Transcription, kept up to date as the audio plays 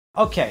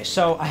Okay,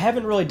 so I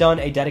haven't really done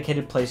a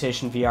dedicated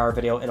PlayStation VR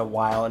video in a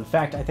while. In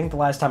fact, I think the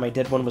last time I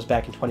did one was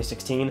back in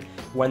 2016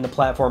 when the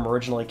platform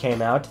originally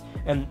came out,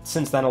 and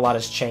since then a lot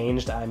has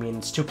changed. I mean,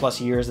 it's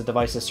 2+ years, the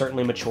device has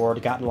certainly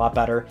matured, gotten a lot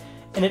better,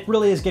 and it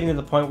really is getting to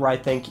the point where I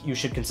think you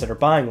should consider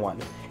buying one.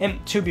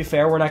 And to be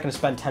fair, we're not going to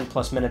spend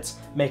 10+ minutes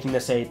making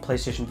this a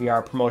PlayStation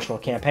VR promotional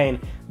campaign.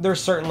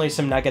 There's certainly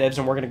some negatives,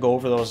 and we're going to go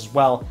over those as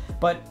well,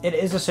 but it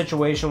is a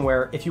situation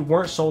where if you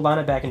weren't sold on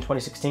it back in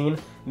 2016,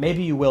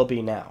 maybe you will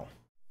be now.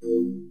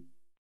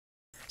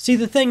 See,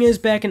 the thing is,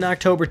 back in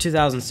October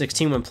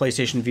 2016 when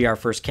PlayStation VR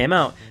first came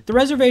out, the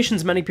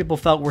reservations many people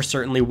felt were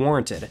certainly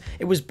warranted.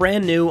 It was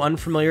brand new,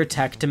 unfamiliar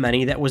tech to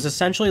many that was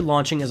essentially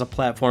launching as a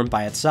platform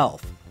by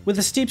itself. With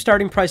a steep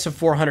starting price of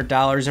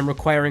 $400 and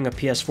requiring a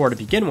PS4 to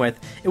begin with,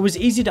 it was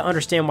easy to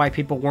understand why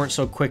people weren't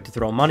so quick to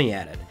throw money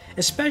at it,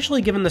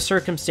 especially given the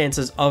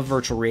circumstances of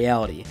virtual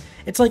reality.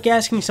 It's like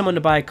asking someone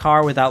to buy a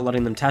car without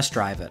letting them test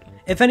drive it.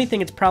 If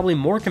anything, it's probably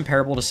more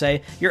comparable to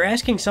say you're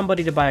asking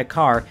somebody to buy a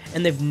car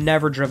and they've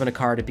never driven a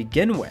car to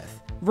begin with.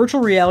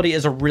 Virtual reality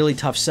is a really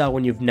tough sell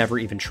when you've never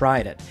even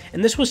tried it,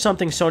 and this was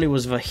something Sony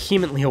was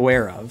vehemently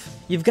aware of.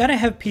 You've got to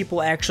have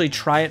people actually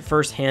try it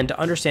firsthand to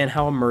understand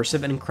how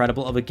immersive and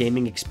incredible of a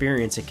gaming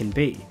experience it can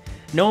be.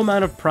 No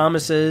amount of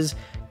promises,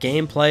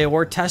 gameplay,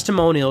 or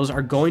testimonials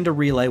are going to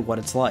relay what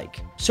it's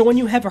like. So when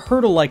you have a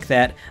hurdle like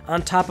that,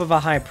 on top of a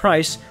high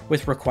price,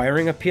 with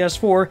requiring a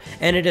PS4,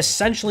 and it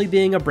essentially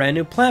being a brand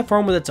new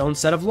platform with its own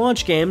set of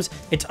launch games,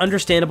 it's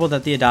understandable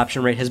that the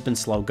adoption rate has been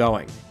slow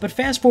going. But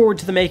fast forward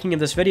to the making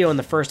of this video in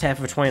the first half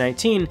of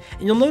 2019,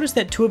 and you'll notice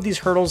that 2 of these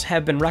hurdles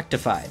have been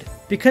rectified.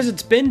 Because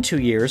it's been 2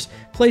 years,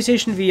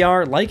 PlayStation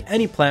VR, like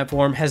any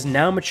platform, has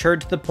now matured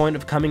to the point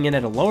of coming in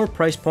at a lower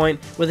price point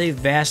with a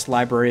vast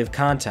library of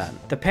content.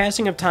 The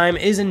passing of time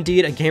is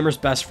indeed a gamer's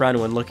best friend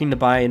when looking to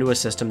buy into a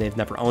system they've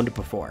never owned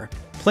before.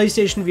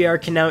 PlayStation VR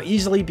can now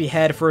easily be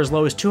had for as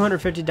low as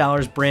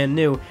 $250 brand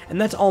new, and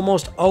that's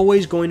almost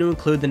always going to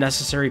include the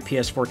necessary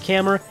PS4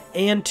 camera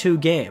and 2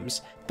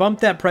 games.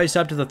 Bump that price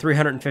up to the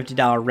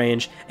 $350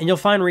 range, and you'll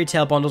find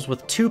retail bundles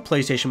with 2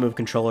 PlayStation Move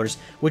controllers,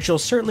 which you'll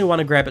certainly want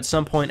to grab at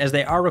some point as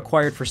they are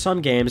required for some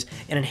games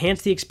and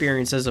enhance the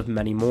experiences of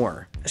many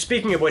more.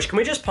 Speaking of which, can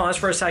we just pause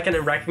for a second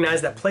and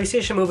recognize that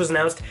PlayStation Move was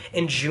announced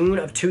in June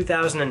of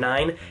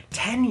 2009,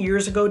 10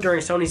 years ago during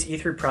Sony's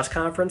E3 press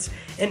conference?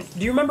 And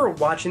do you remember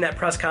watching that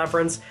press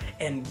conference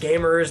and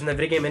gamers in the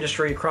video game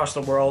industry across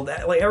the world,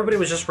 like everybody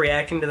was just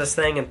reacting to this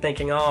thing and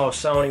thinking, oh,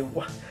 Sony,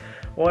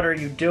 what are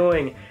you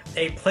doing?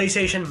 A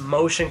PlayStation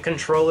motion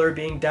controller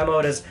being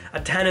demoed as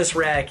a tennis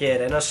racket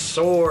and a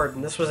sword,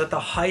 and this was at the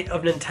height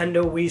of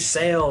Nintendo Wii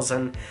sales.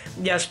 And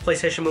yes,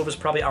 PlayStation Move was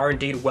probably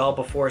R&D'd well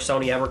before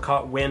Sony ever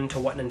caught wind to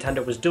what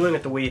Nintendo was doing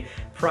with the Wii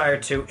prior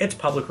to its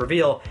public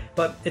reveal,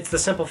 but it's the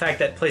simple fact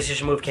that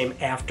PlayStation Move came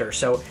after,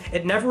 so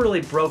it never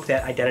really broke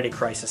that identity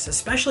crisis,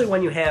 especially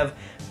when you have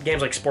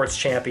games like Sports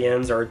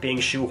Champions or being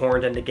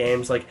shoehorned into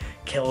games like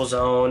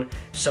Killzone,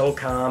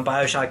 SOCOM,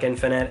 Bioshock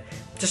Infinite.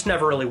 Just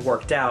never really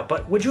worked out.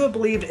 But would you have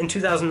believed in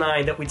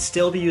 2009 that we'd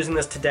still be using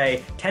this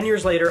today, 10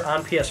 years later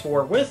on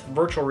PS4 with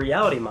virtual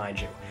reality, mind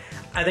you?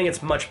 I think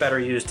it's much better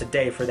used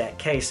today for that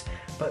case,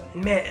 but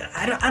man,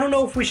 I don't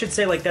know if we should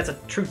say like that's a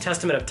true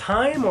testament of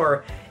time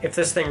or if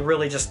this thing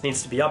really just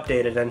needs to be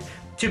updated. And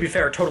to be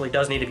fair, it totally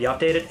does need to be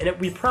updated, and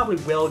we probably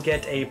will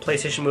get a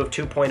PlayStation Move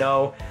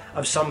 2.0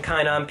 of some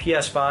kind on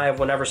PS5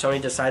 whenever Sony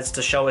decides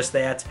to show us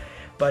that.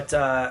 But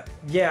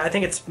yeah, I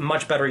think it's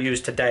much better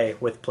used today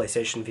with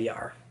PlayStation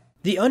VR.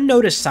 The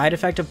unnoticed side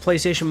effect of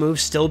PlayStation Move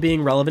still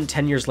being relevant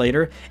 10 years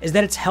later is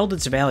that it's held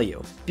its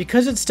value.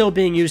 Because it's still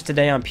being used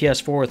today on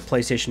PS4 with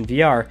PlayStation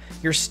VR,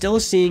 you're still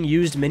seeing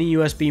used mini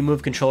USB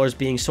Move controllers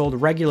being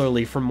sold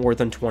regularly for more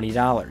than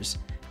 $20.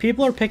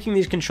 People are picking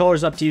these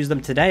controllers up to use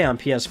them today on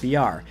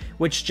PSVR,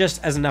 which,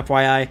 just as an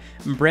FYI,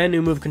 brand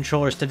new Move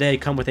controllers today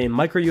come with a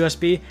micro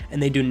USB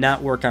and they do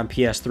not work on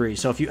PS3,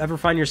 so if you ever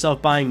find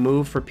yourself buying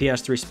Move for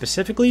PS3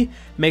 specifically,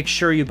 make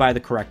sure you buy the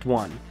correct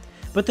one.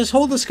 But this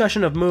whole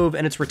discussion of Move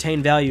and its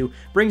retained value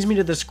brings me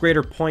to this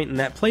greater point in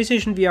that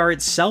PlayStation VR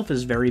itself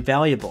is very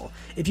valuable.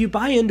 If you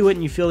buy into it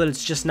and you feel that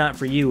it's just not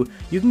for you,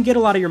 you can get a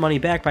lot of your money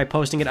back by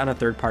posting it on a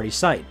third-party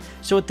site.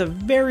 So at the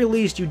very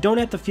least, you don't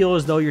have to feel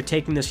as though you're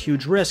taking this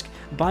huge risk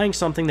buying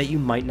something that you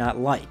might not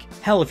like.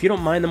 Hell, if you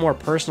don't mind the more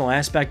personal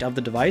aspect of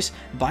the device,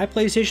 buy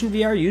PlayStation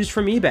VR used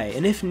from eBay,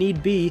 and if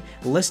need be,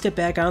 list it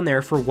back on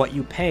there for what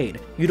you paid.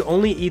 You'd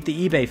only eat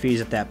the eBay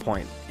fees at that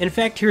point. In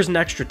fact, here's an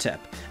extra tip.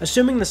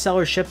 Assuming the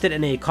seller shipped it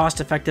in a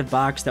cost-effective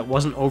box that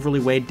wasn't overly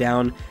weighed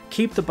down,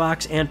 keep the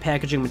box and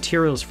packaging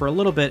materials for a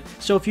little bit,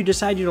 so if you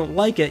decide you don't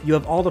like it, you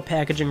have all the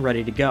packaging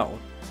ready to go.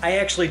 I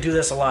actually do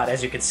this a lot,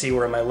 as you can see.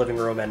 We're in my living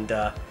room, and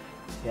yeah,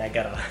 I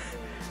got a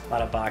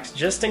lot of box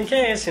just in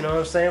case, you know what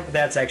I'm saying? But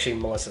that's actually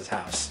Melissa's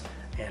house,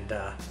 and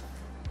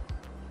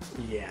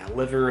yeah,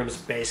 living room's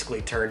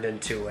basically turned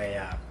into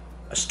a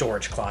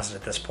storage closet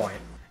at this point.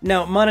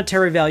 Now,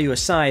 monetary value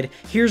aside,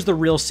 here's the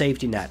real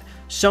safety net.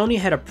 Sony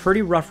had a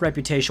pretty rough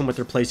reputation with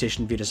their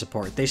PlayStation Vita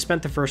support. They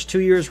spent the first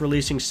 2 years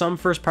releasing some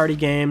first-party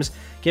games,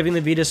 giving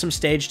the Vita some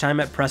stage time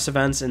at press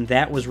events, and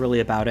that was really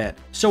about it.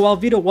 So while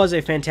Vita was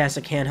a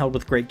fantastic handheld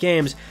with great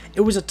games,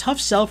 it was a tough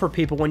sell for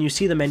people when you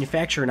see the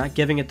manufacturer not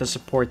giving it the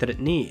support that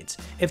it needs.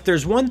 If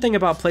there's one thing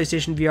about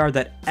PlayStation VR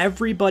that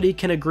everybody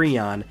can agree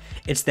on,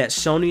 it's that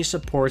Sony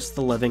supports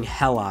the living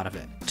hell out of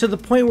it. To the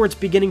point where it's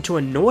beginning to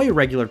annoy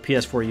regular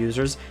PS4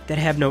 users that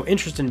have no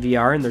interest in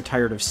VR and they're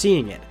tired of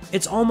seeing it.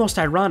 It's almost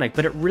ironic,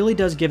 but it really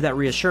does give that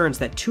reassurance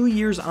that 2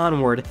 years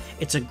onward,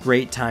 it's a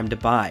great time to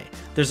buy.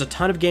 There's a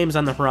ton of games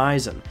on the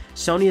horizon.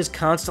 Sony is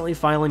constantly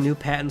filing new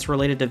patents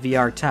related to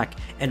VR tech,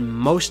 and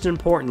most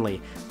importantly,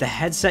 the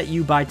headset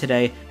you buy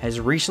today has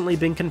recently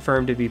been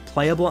confirmed to be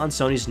playable on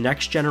Sony's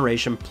next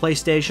generation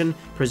PlayStation,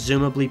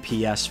 presumably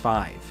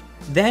PS5.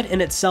 That in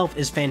itself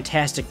is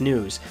fantastic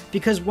news,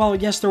 because while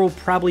yes there will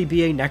probably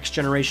be a next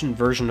generation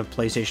version of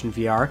PlayStation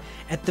VR,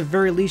 at the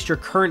very least your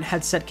current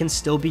headset can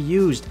still be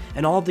used,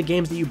 and all of the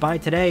games that you buy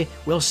today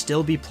will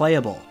still be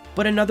playable.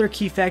 But another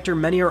key factor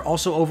many are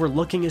also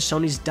overlooking is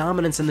Sony's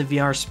dominance in the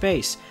VR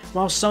space.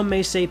 While some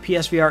may say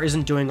PSVR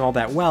isn't doing all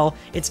that well,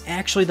 it's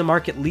actually the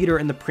market leader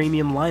in the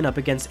premium lineup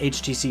against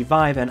HTC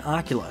Vive and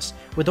Oculus,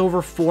 with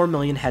over 4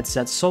 million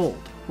headsets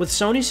sold. With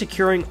Sony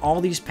securing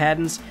all these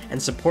patents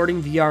and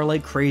supporting VR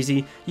like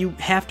crazy, you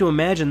have to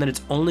imagine that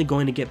it's only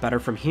going to get better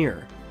from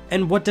here.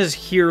 And what does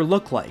here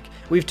look like?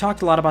 We've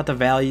talked a lot about the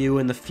value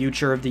and the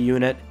future of the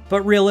unit,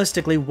 but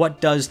realistically,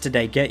 what does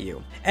today get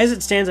you? As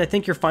it stands, I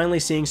think you're finally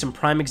seeing some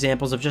prime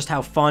examples of just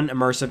how fun,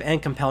 immersive,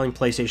 and compelling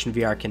PlayStation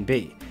VR can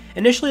be.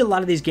 Initially, a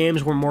lot of these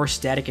games were more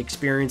static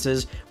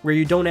experiences where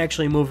you don't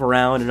actually move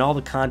around and all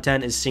the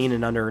content is seen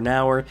in under an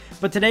hour,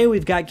 but today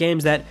we've got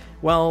games that,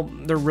 well,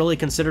 they're really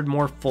considered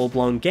more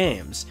full-blown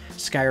games.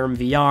 Skyrim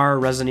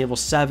VR, Resident Evil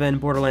 7,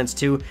 Borderlands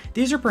 2,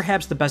 these are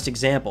perhaps the best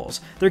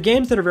examples. They're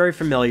games that are very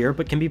familiar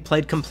but can be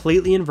played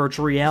completely in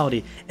virtual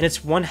reality, and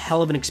it's one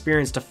hell of an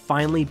experience to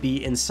finally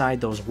be inside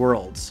those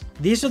worlds.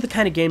 These are the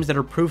kind of games that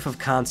are proof of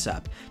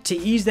concept, to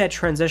ease that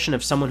transition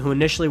of someone who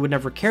initially would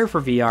never care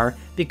for VR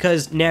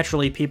because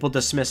naturally people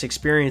dismiss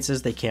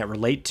experiences they can't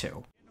relate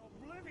to.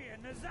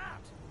 Oblivion is that?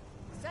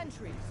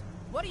 Sentries,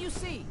 what do you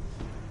see?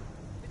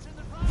 It's in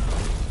the crowd.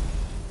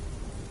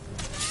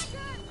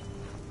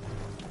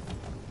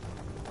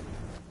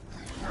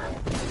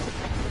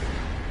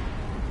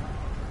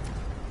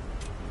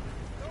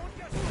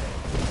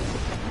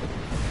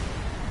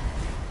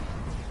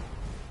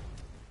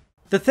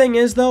 The thing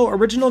is though,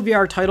 original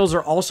VR titles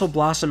are also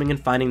blossoming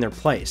and finding their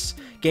place.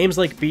 Games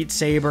like Beat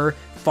Saber,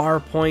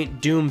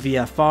 Farpoint, Doom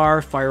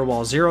VFR,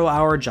 Firewall 0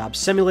 Hour, Job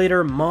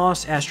Simulator,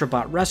 Moss,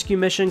 Astrobot Rescue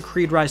Mission,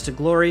 Creed Rise to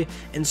Glory,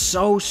 and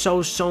so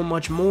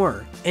much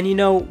more. And you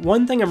know,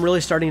 one thing I'm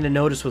really starting to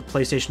notice with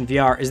PlayStation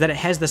VR is that it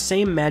has the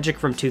same magic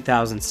from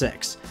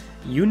 2006.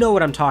 You know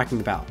what I'm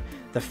talking about.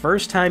 The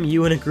first time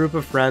you and a group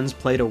of friends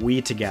played a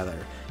Wii together,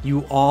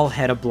 you all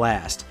had a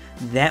blast.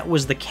 That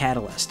was the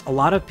catalyst. A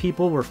lot of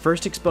people were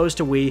first exposed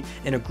to Wii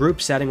in a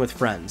group setting with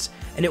friends,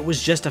 and it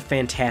was just a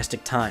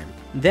fantastic time.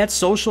 That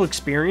social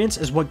experience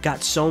is what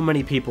got so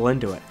many people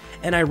into it,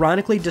 and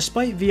ironically,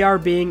 despite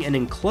VR being an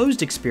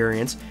enclosed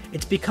experience,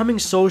 it's becoming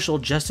social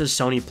just as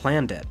Sony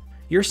planned it.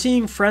 You're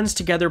seeing friends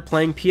together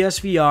playing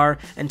PSVR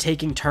and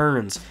taking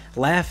turns,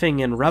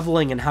 laughing and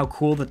reveling in how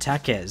cool the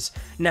tech is.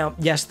 Now,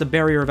 yes, the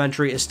barrier of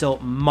entry is still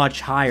much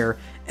higher,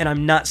 and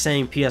I'm not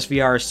saying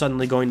PSVR is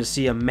suddenly going to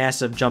see a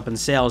massive jump in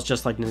sales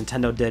just like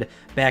Nintendo did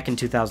back in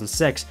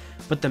 2006,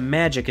 but the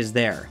magic is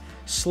there.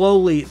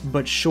 Slowly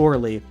but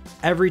surely,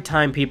 every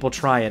time people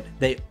try it,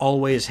 they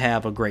always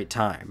have a great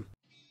time.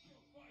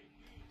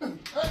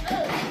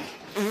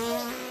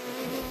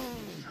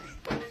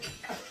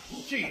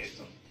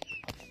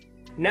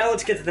 Now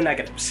let's get to the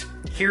negatives.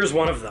 Here's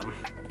one of them.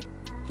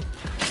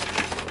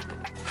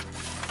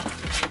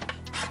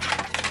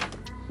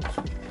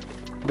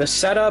 The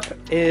setup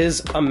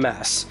is a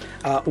mess.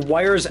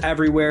 Wires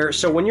everywhere,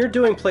 so when you're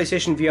doing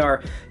PlayStation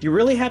VR, you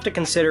really have to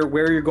consider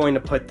where you're going to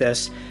put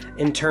this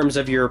in terms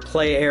of your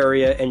play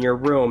area and your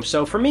room.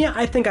 So for me,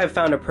 I think I've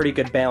found a pretty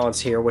good balance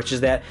here, which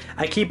is that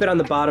I keep it on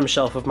the bottom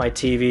shelf of my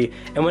TV,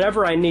 and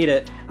whenever I need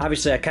it,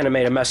 obviously I kind of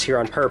made a mess here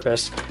on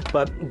purpose,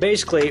 but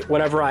basically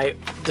whenever I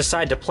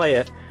decide to play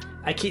it,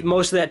 I keep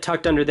most of that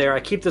tucked under there.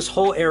 I keep this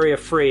whole area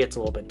free. It's a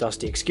little bit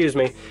dusty, excuse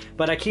me,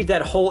 but I keep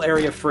that whole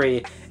area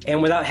free,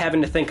 and without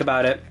having to think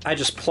about it, I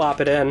just plop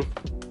it in,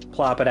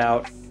 plop it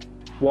out,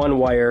 one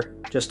wire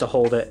just to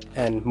hold it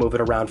and move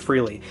it around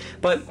freely.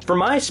 But for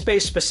my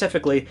space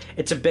specifically,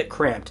 it's a bit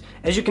cramped.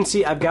 As you can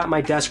see, I've got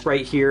my desk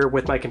right here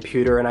with my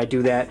computer, and I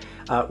do that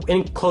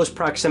in close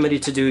proximity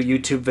to do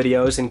YouTube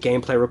videos and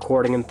gameplay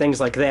recording and things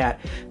like that.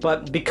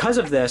 But because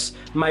of this,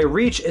 my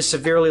reach is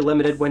severely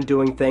limited when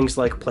doing things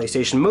like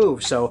PlayStation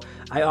Move, so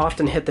I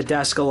often hit the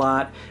desk a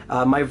lot.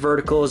 My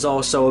vertical is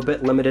also a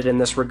bit limited in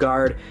this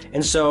regard,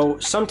 and so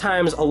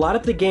sometimes a lot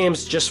of the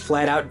games just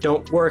flat out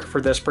don't work for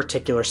this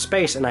particular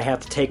space, and I have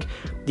to take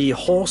the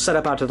whole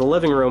setup out to the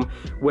living room,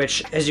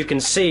 which, as you can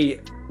see,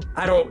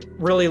 I don't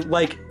really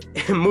like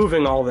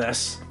moving all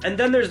this. And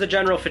then there's the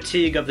general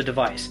fatigue of the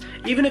device.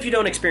 Even if you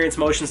don't experience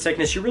motion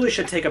sickness, you really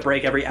should take a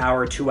break every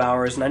hour, 2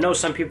 hours, and I know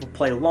some people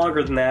play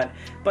longer than that,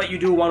 but you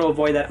do want to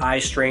avoid that eye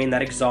strain,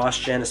 that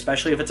exhaustion,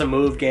 especially if it's a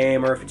move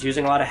game or if it's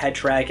using a lot of head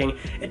tracking.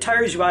 It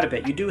tires you out a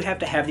bit. You do have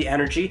to have the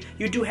energy,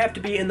 you do have to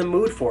be in the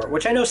mood for it,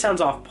 which I know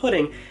sounds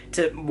off-putting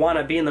to want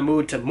to be in the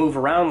mood to move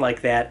around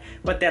like that,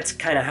 but that's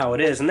kind of how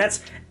it is, and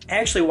that's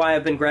actually why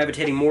I've been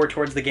gravitating more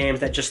towards the games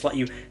that just let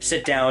you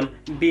sit down,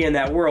 be in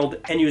that world,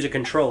 and use a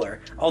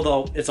controller.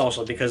 Although, it's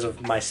also because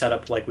of my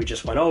setup like we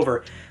just went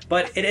over.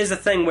 But it is a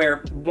thing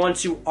where,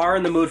 once you are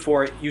in the mood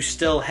for it, you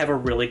still have a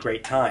really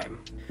great time.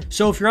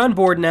 So if you're on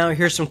board now,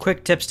 here's some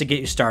quick tips to get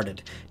you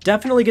started.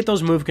 Definitely get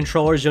those Move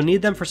controllers, you'll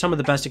need them for some of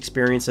the best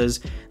experiences.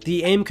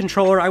 The aim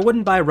controller, I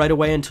wouldn't buy right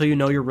away until you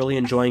know you're really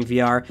enjoying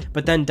VR,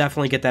 but then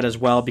definitely get that as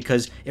well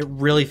because it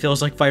really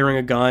feels like firing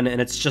a gun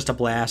and it's just a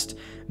blast.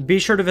 Be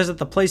sure to visit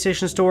the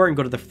PlayStation Store and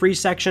go to the free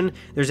section.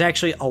 There's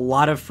actually a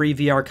lot of free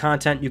VR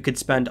content you could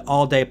spend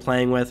all day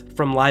playing with,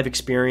 from live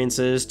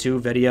experiences to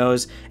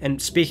videos.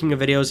 And speaking of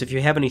videos, if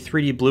you have any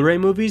 3D Blu-ray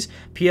movies,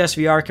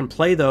 PSVR can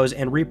play those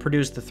and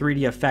reproduce the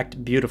 3D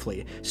effect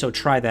beautifully, so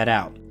try that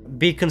out.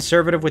 Be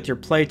conservative with your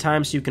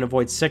playtime so you can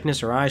avoid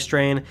sickness or eye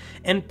strain,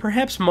 and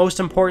perhaps most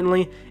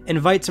importantly,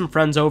 invite some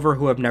friends over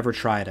who have never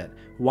tried it.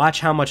 Watch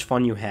how much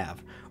fun you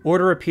have.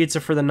 Order a pizza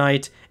for the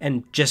night,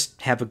 and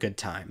just have a good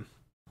time.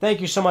 Thank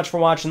you so much for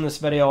watching this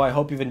video. I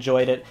hope you've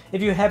enjoyed it.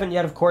 If you haven't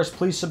yet, of course,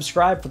 please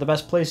subscribe for the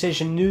best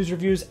PlayStation news,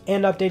 reviews,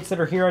 and updates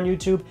that are here on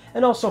YouTube.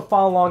 And also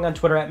follow along on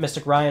Twitter at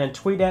Mystic Ryan and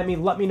tweet at me.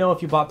 Let me know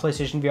if you bought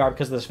PlayStation VR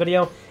because of this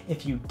video.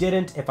 If you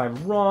didn't, if I'm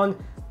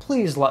wrong,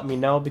 please let me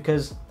know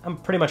because I'm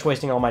pretty much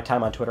wasting all my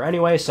time on Twitter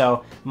anyway,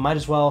 so might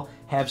as well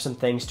have some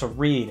things to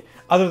read.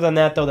 Other than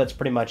that, though, that's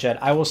pretty much it.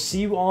 I will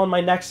see you all in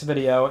my next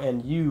video,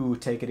 and you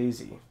take it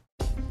easy.